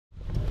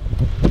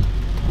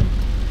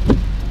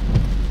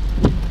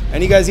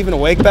Man, you guys even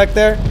awake back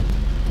there? I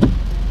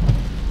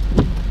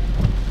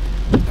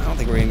don't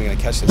think we're even gonna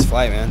catch this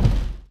flight, man.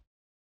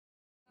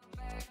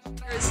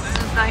 It's a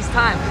nice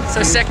time.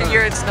 So second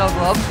year at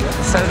Snowglobe.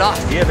 Set it off.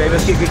 Yeah, baby.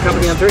 Let's get good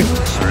company on 3. All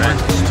right.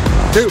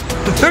 1, 2,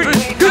 3.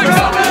 Good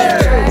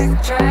company!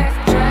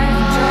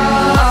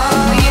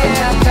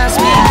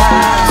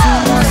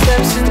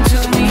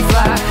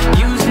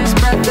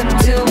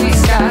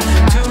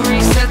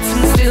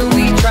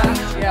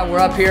 Yeah, we're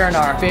up here in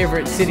our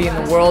favorite city in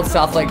the world,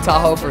 South Lake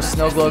Tahoe, for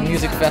Snowglobe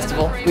Music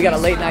Festival. We got a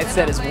late night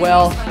set as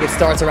well. It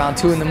starts around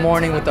 2 in the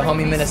morning with the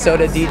homie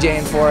Minnesota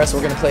DJing for us.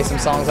 We're gonna play some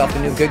songs off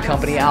the new Good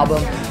Company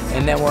album,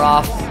 and then we're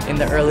off in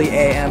the early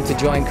AM to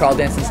join Karl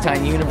Denson's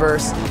Tiny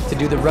Universe to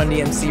do the Run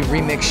DMC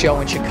remix show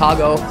in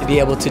Chicago. To be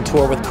able to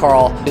tour with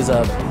Karl is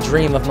a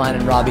dream of mine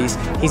and Robbie's.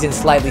 He's in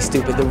Slightly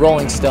Stoopid, the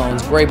Rolling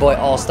Stones, Greyboy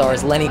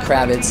Allstars, Lenny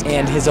Kravitz,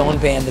 and his own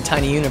band, the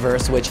Tiny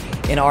Universe, which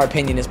in our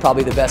opinion is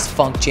probably the best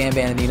funk jam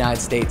band in the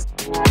United States.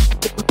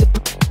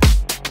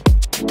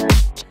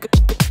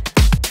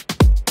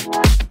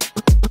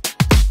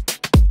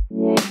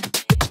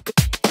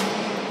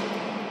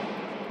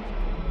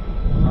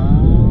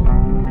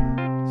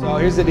 So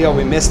here's the deal,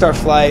 we missed our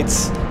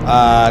flights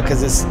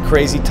because this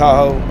crazy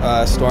Tahoe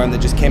storm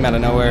that just came out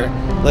of nowhere.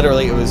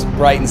 Literally, it was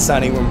bright and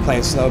sunny when we were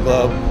playing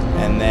Snowglobe,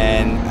 and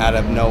then out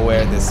of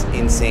nowhere, this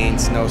insane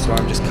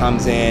snowstorm just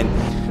comes in.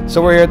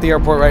 So we're here at the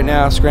airport right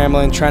now,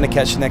 scrambling, trying to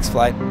catch the next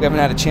flight. We haven't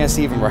had a chance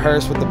to even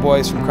rehearse with the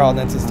boys from Karl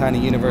Denson's Tiny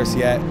Universe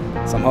yet,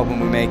 so I'm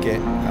hoping we make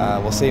it.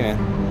 We'll see, man.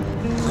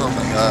 Oh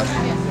my god.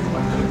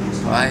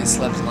 I ain't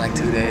slept in like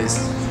 2 days.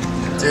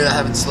 Dude, I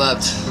haven't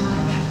slept. I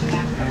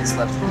haven't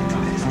slept in like 2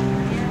 days.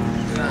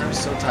 Dude, I'm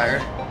so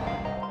tired.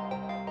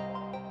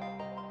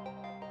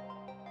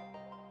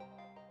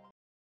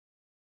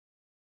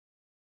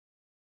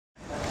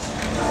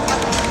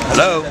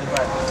 Hello.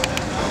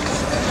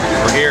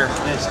 We're here.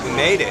 We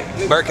made it.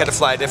 Burke had to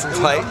fly a different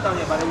flight,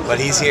 but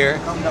he's here.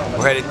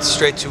 We're headed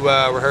straight to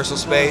rehearsal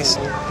space.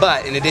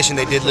 But in addition,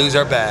 they did lose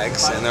our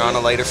bags, and they're on a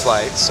later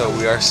flight. So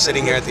we are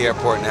sitting here at the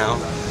airport now,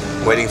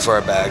 waiting for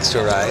our bags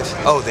to arrive.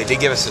 Oh, they did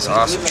give us this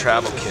awesome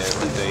travel kit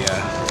with the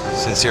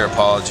sincere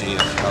apology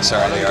of how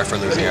sorry they are for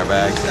losing our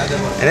bags.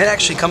 And it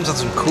actually comes with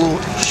some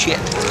cool shit.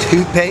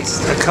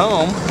 Toothpaste, a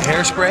comb,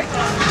 hairspray,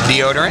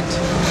 deodorant.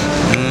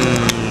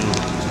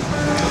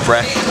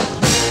 Fresh.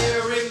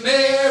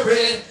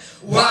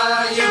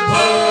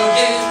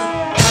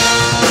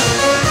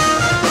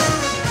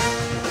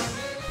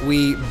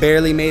 We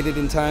barely made it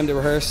in time to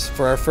rehearse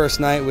for our first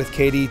night with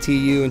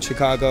KDTU in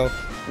Chicago.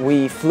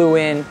 We flew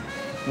in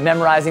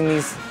memorizing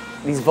these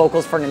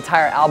vocals for an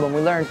entire album.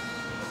 We learned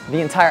the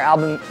entire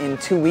album in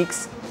 2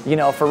 weeks. You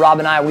know, for Rob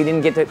and I, we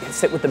didn't get to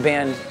sit with the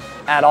band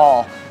at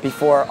all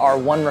before our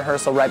one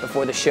rehearsal right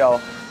before the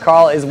show.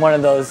 Karl is one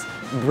of those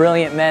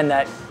brilliant men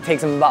that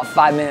takes him about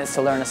 5 minutes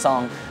to learn a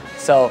song.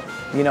 So,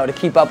 you know, to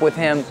keep up with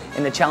him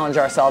and to challenge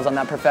ourselves on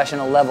that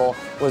professional level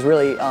was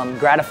really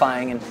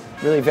gratifying, and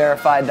really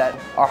verified that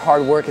our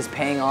hard work is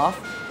paying off,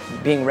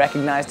 being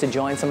recognized to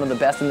join some of the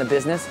best in the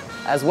business,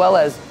 as well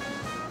as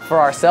for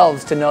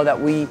ourselves to know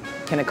that we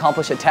can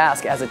accomplish a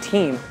task as a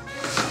team.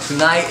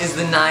 Tonight is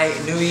the night,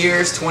 New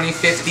Year's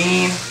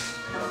 2015.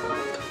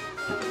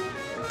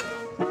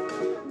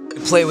 To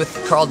play with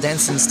Karl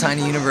Denson's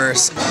Tiny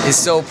Universe is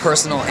so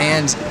personal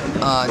and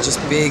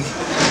just big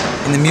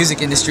in the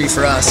music industry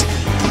for us.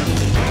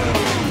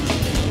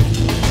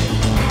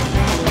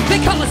 They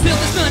call us ill,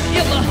 there's none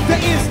iller.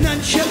 There is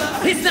none chiller.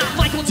 It's not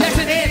Michael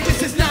Jackson and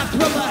this is not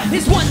Thriller.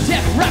 It's one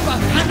deaf rapper,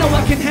 I know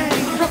I can hang.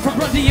 I'm from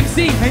Run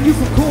DMC and you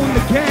from Cool in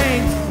the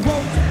Gang.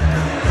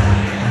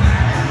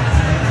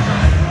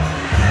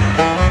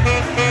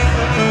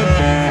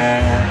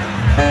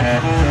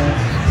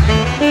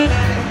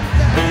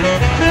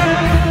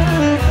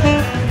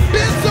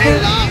 Been so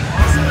long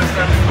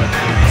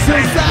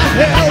since I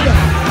held up.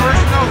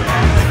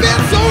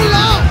 Been so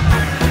long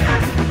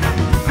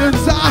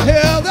since I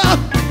held up.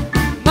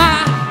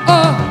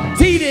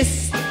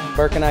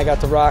 Burke and I got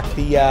to rock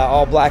the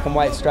all black and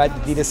white striped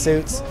Adidas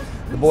suits.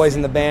 The boys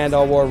in the band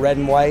all wore red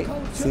and white.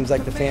 Seems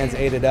like the fans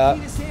ate it up.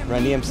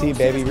 Run DMC,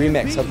 baby,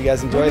 remix. Hope you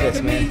guys enjoy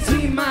this, man.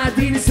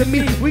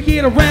 We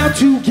get around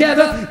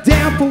together,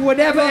 down for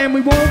whatever, and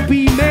we won't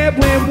be mad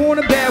when we're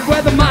in bad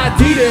weather. My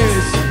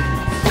Adidas.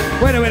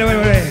 Wait.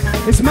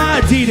 It's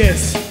my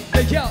Adidas.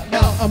 Hey, yo,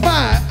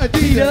 my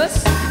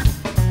Adidas.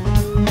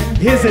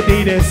 His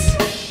Adidas.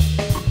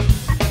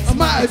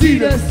 My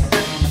Adidas.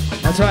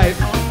 That's right.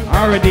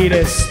 Our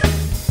Adidas.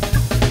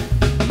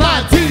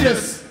 My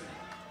Adidas.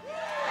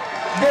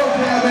 In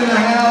the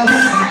house.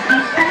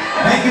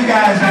 Thank you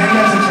guys, man. You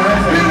guys are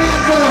terrific.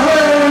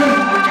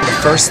 The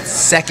first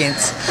second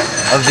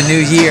of the new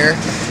year,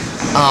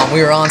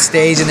 we were on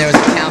stage and there was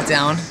a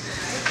countdown.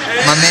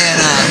 My man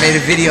made a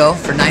video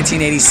for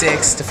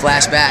 1986 to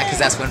flash back, because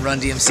that's when Run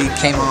DMC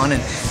came on,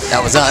 and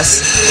that was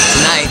us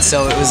tonight.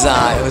 So it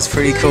was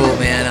pretty cool,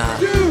 man.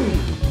 2,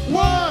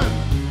 1.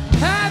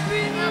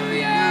 Happy New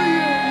Year!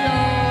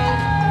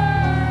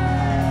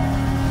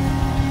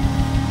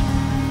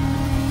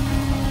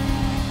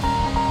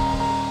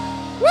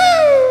 Woo!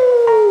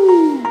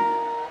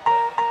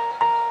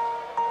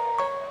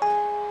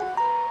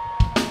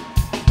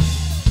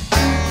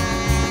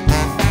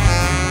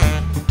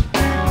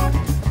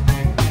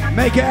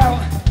 Make out.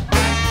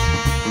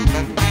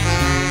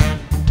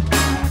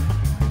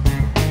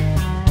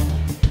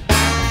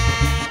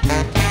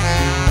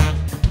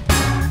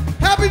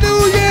 Happy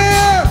New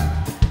Year!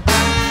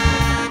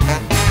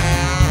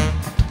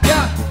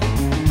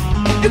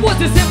 Yeah. It was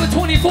December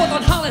 24th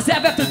on Hollis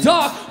Ave after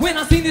dark when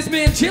I seen this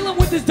man chilling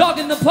with his dog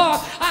in the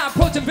park. I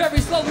approached him very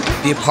slowly.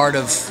 Be a part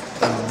of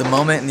the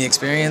moment and the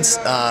experience.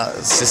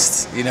 It's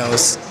just, you know,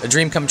 it's a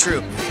dream come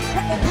true.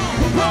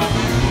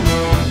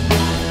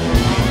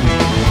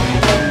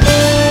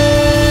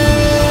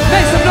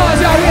 Make some noise,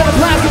 y'all. We have a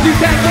blast with you.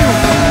 Thank you.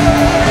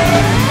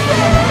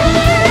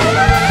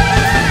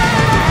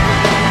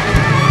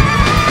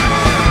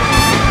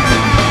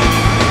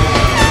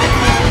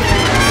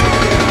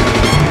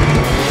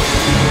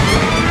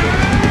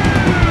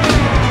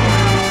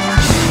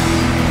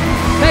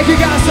 Thank you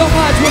guys so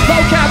much. We're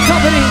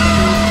Kompany,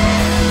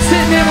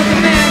 sitting in with the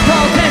man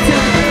Karl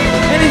Denson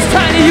and his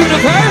tiny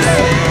universe.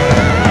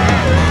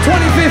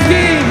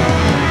 2015.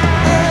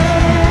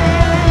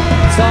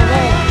 It's all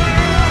love.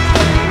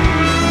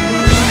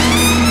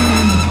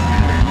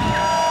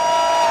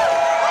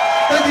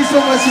 Thank you so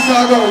much,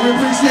 Chicago. We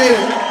appreciate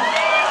it.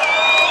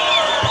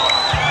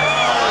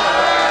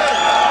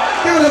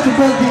 Give it up to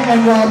Berkeley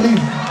and Rob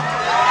Lee.